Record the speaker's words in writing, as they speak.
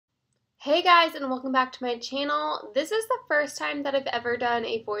Hey guys, and welcome back to my channel. This is the first time that I've ever done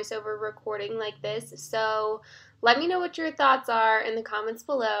a voiceover recording like this, so let me know what your thoughts are in the comments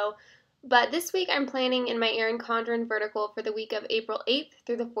below. But this week I'm planning in my Erin Condren vertical for the week of April 8th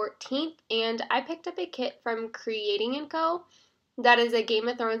through the 14th, and I picked up a kit from Creating&Co. That is a Game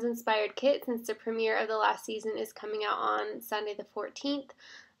of Thrones inspired kit since the premiere of the last season is coming out on Sunday the 14th.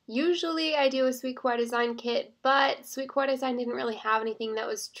 Usually I do a Sweet Core Design kit, but Sweet Core Design didn't really have anything that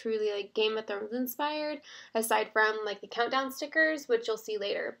was truly like Game of Thrones inspired, aside from like the countdown stickers, which you'll see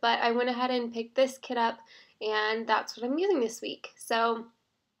later. But I went ahead and picked this kit up, and that's what I'm using this week. So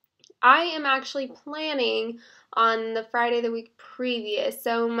I am actually planning on the Friday the week previous.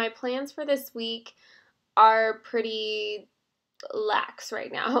 So my plans for this week are pretty lax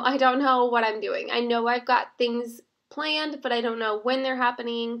right now. I don't know what I'm doing. I know I've got things planned, but I don't know when they're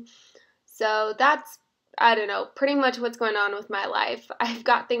happening. So that's, I don't know, pretty much what's going on with my life. I've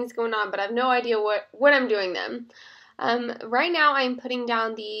got things going on, but I have no idea when I'm doing them. Right now I'm putting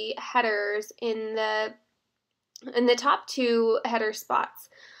down the headers in the top two header spots.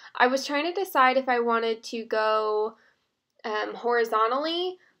 I was trying to decide if I wanted to go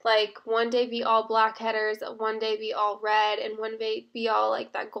horizontally, like one day be all black headers, one day be all red, and one day be all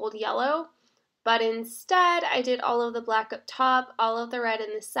like that gold yellow. But instead, I did all of the black up top, all of the red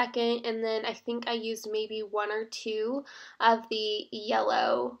in the second, and then I think I used maybe one or two of the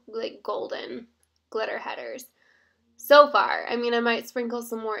yellow, like golden glitter headers. So far, I mean, I might sprinkle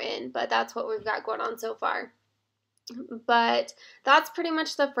some more in, but that's what we've got going on so far. But that's pretty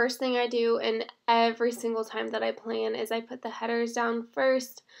much the first thing I do, and every single time that I plan is I put the headers down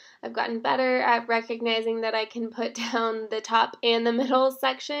first. I've gotten better at recognizing that I can put down the top and the middle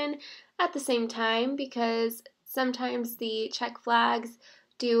section at the same time, because sometimes the check flags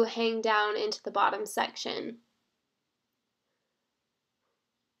do hang down into the bottom section.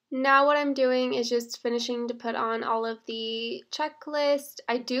 Now what I'm doing is just finishing to put on all of the checklist.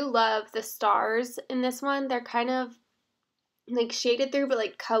 I do love the stars in this one. They're kind of like shaded through, but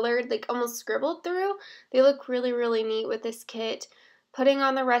like colored, like almost scribbled through. They look really, really neat with this kit. Putting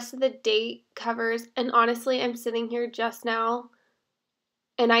on the rest of the date covers, and honestly, I'm sitting here just now,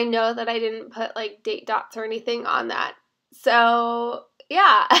 and I know that I didn't put like date dots or anything on that. So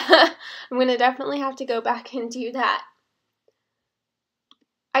yeah, I'm gonna definitely have to go back and do that.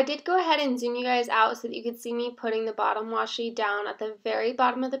 I did go ahead and zoom you guys out so that you could see me putting the bottom washi down at the very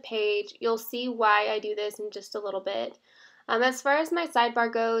bottom of the page. You'll see why I do this in just a little bit. As far as my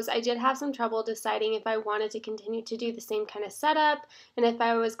sidebar goes, I did have some trouble deciding if I wanted to continue to do the same kind of setup and if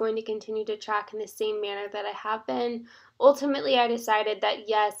I was going to continue to track in the same manner that I have been. Ultimately, I decided that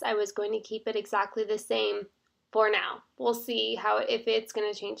yes, I was going to keep it exactly the same for now. We'll see if it's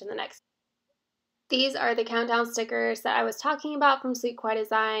going to change in the next. These are the countdown stickers that I was talking about from Sweet Core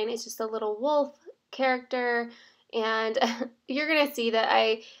Design. It's just a little wolf character, and you're going to see that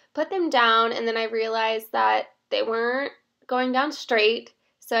I put them down and then I realized that they weren't going down straight,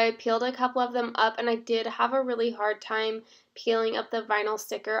 so I peeled a couple of them up, and I did have a really hard time peeling up the vinyl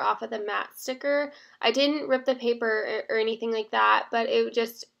sticker off of the matte sticker. I didn't rip the paper or anything like that, but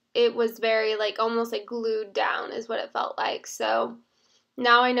it was very like almost like glued down is what it felt like. So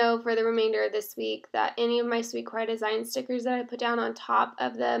now I know for the remainder of this week that any of my Sweet Core Design stickers that I put down on top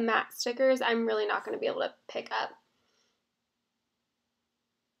of the matte stickers, I'm really not going to be able to pick up.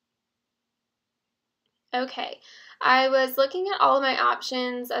 Okay, I was looking at all of my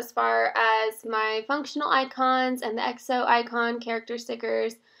options as far as my functional icons and the XO icon character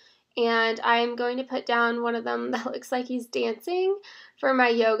stickers, and I'm going to put down one of them that looks like he's dancing for my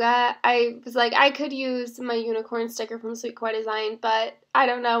yoga. I was like, I could use my unicorn sticker from Sweet Core Design, but I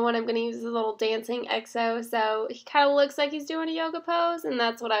don't know when I'm going to use the little dancing XO, so he kind of looks like he's doing a yoga pose, and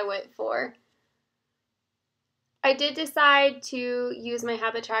that's what I went for. I did decide to use my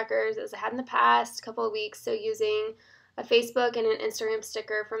habit trackers as I had in the past couple of weeks, so using a Facebook and an Instagram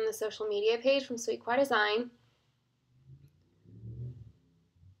sticker from the social media page from Sweet Core Design.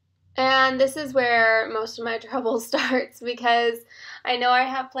 And this is where most of my trouble starts, because I know I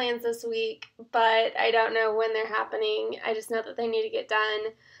have plans this week, but I don't know when they're happening. I just know that they need to get done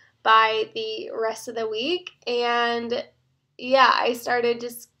by the rest of the week. And yeah, I started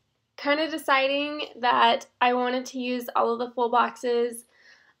just kind of deciding that I wanted to use all of the full boxes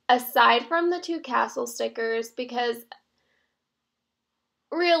aside from the 2 castle stickers, because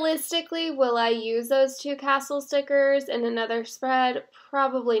realistically, will I use those 2 castle stickers in another spread?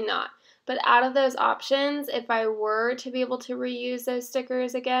 Probably not. But out of those options, if I were to be able to reuse those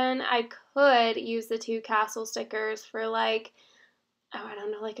stickers again, I could use the 2 castle stickers for like, oh, I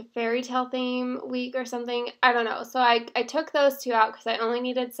don't know, like a fairy tale theme week or something. I don't know. So I took those 2 out because I only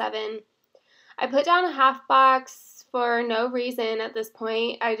needed 7. I put down a half box for no reason at this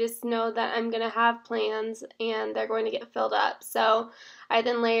point. I just know that I'm going to have plans and they're going to get filled up. So I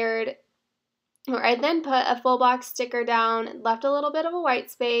then put a full box sticker down, left a little bit of a white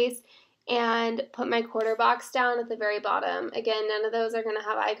space, and put my quarter box down at the very bottom. Again, none of those are going to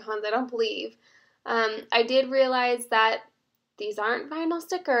have icons, I don't believe. I did realize that these aren't vinyl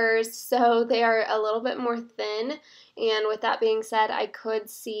stickers, so they are a little bit more thin, and with that being said, I could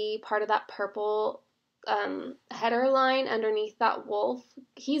see part of that purple header line underneath that wolf.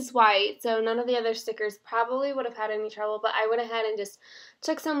 He's white, so none of the other stickers probably would have had any trouble, but I went ahead and just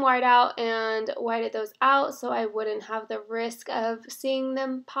took some white out and whited those out so I wouldn't have the risk of seeing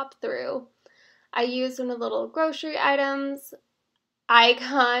them pop through. I used one of the little grocery icons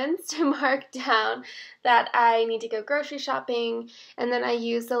to mark down that I need to go grocery shopping, and then I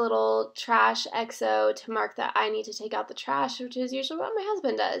use the little trash XO to mark that I need to take out the trash, which is usually what my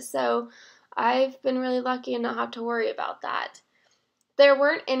husband does. So I've been really lucky and not have to worry about that. There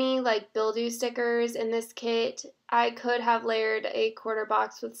weren't any like Build-U stickers in this kit. I could have layered a quarter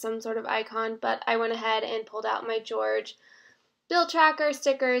box with some sort of icon, but I went ahead and pulled out my George Bill Tracker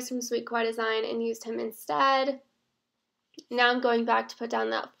stickers from Sweet Kawaii Design and used him instead. Now I'm going back to put down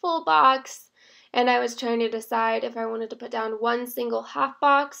that full box, and I was trying to decide if I wanted to put down one single half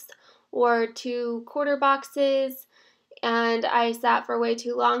box or 2 quarter boxes, and I sat for way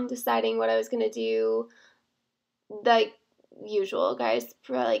too long deciding what I was going to do. Like usual, guys,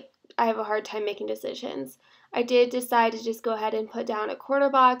 I have a hard time making decisions. I did decide to just go ahead and put down a quarter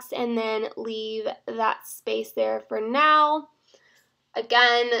box and then leave that space there for now.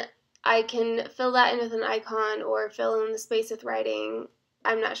 Again, I can fill that in with an icon or fill in the space with writing.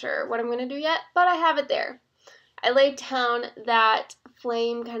 I'm not sure what I'm going to do yet, but I have it there. I laid down that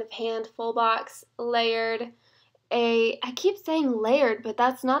flame kind of hand full box, layered I keep saying layered, but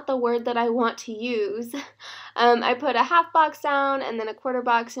that's not the word that I want to use. I put a half box down and then a quarter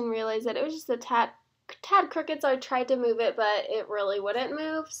box and realized that it was just a tad crooked, so I tried to move it, but it really wouldn't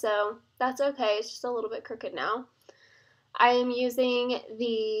move, so that's okay. It's just a little bit crooked now. I am using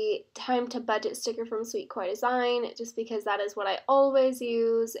the Time to Budget sticker from Sweet Kawaii Design just because that is what I always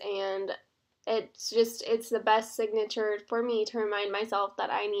use, and it's the best signature for me to remind myself that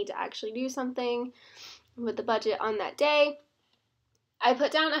I need to actually do something with the budget on that day. I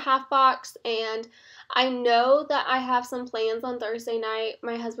put down a half box, and I know that I have some plans on Thursday night.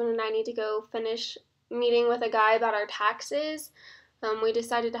 My husband and I need to go finish meeting with a guy about our taxes. We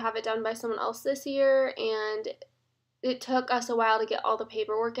decided to have it done by someone else this year, and it took us a while to get all the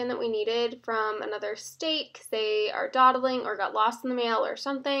paperwork in that we needed from another state because they are dawdling or got lost in the mail or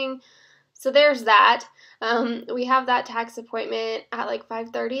something. So there's that. We have that tax appointment at like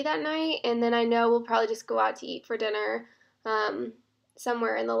 5:30 that night, and then I know we'll probably just go out to eat for dinner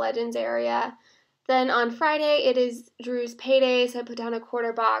somewhere in the Legends area. Then on Friday, it is Drew's payday, so I put down a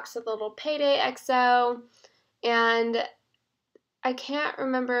quarter box with a little payday XO, and I can't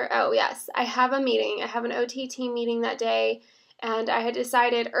remember. Oh, yes, I have a meeting. I have an OTT meeting that day, and I had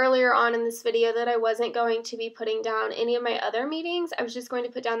decided earlier on in this video that I wasn't going to be putting down any of my other meetings. I was just going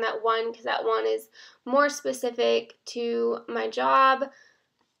to put down that one because that one is more specific to my job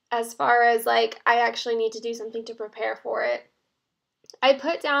as far as like I actually need to do something to prepare for it. I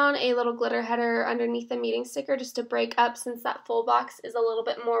put down a little glitter header underneath the meeting sticker just to break up since that full box is a little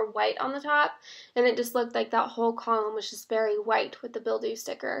bit more white on the top, and it just looked like that whole column was just very white with the Build-U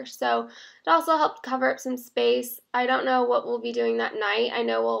sticker. So it also helped cover up some space. I don't know what we'll be doing that night. I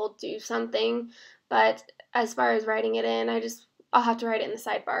know we'll do something, but as far as writing it in, I'll have to write it in the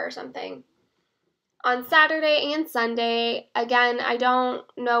sidebar or something. On Saturday and Sunday, again, I don't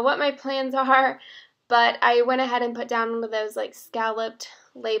know what my plans are, but I went ahead and put down one of those like scalloped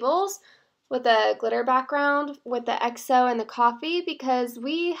labels with a glitter background with the XO and the coffee because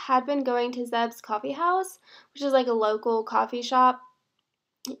we had been going to Zeb's Coffee House, which is like a local coffee shop,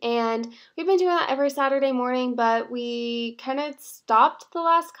 and we've been doing that every Saturday morning, but we kind of stopped the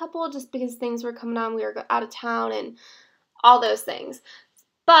last couple just because things were coming on. We were out of town and all those things.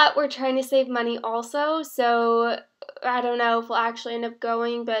 But we're trying to save money also, so I don't know if we'll actually end up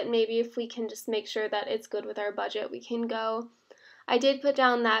going, but maybe if we can just make sure that it's good with our budget, we can go. I did put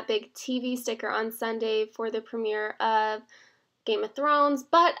down that big TV sticker on Sunday for the premiere of Game of Thrones,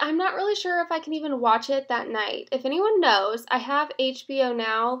 but I'm not really sure if I can even watch it that night. If anyone knows, I have HBO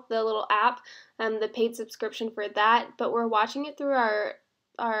Now, the little app, the paid subscription for that, but we're watching it through our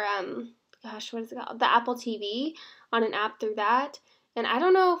what is it called? The Apple TV on an app through that. And I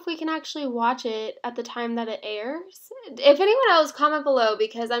don't know if we can actually watch it at the time that it airs. If anyone knows, comment below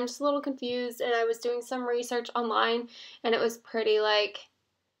because I'm just a little confused and I was doing some research online and it was pretty like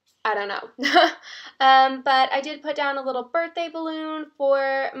I don't know. But I did put down a little birthday balloon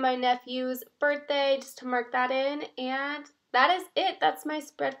for my nephew's birthday just to mark that in. And that is it. That's my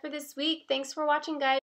spread for this week. Thanks for watching, guys.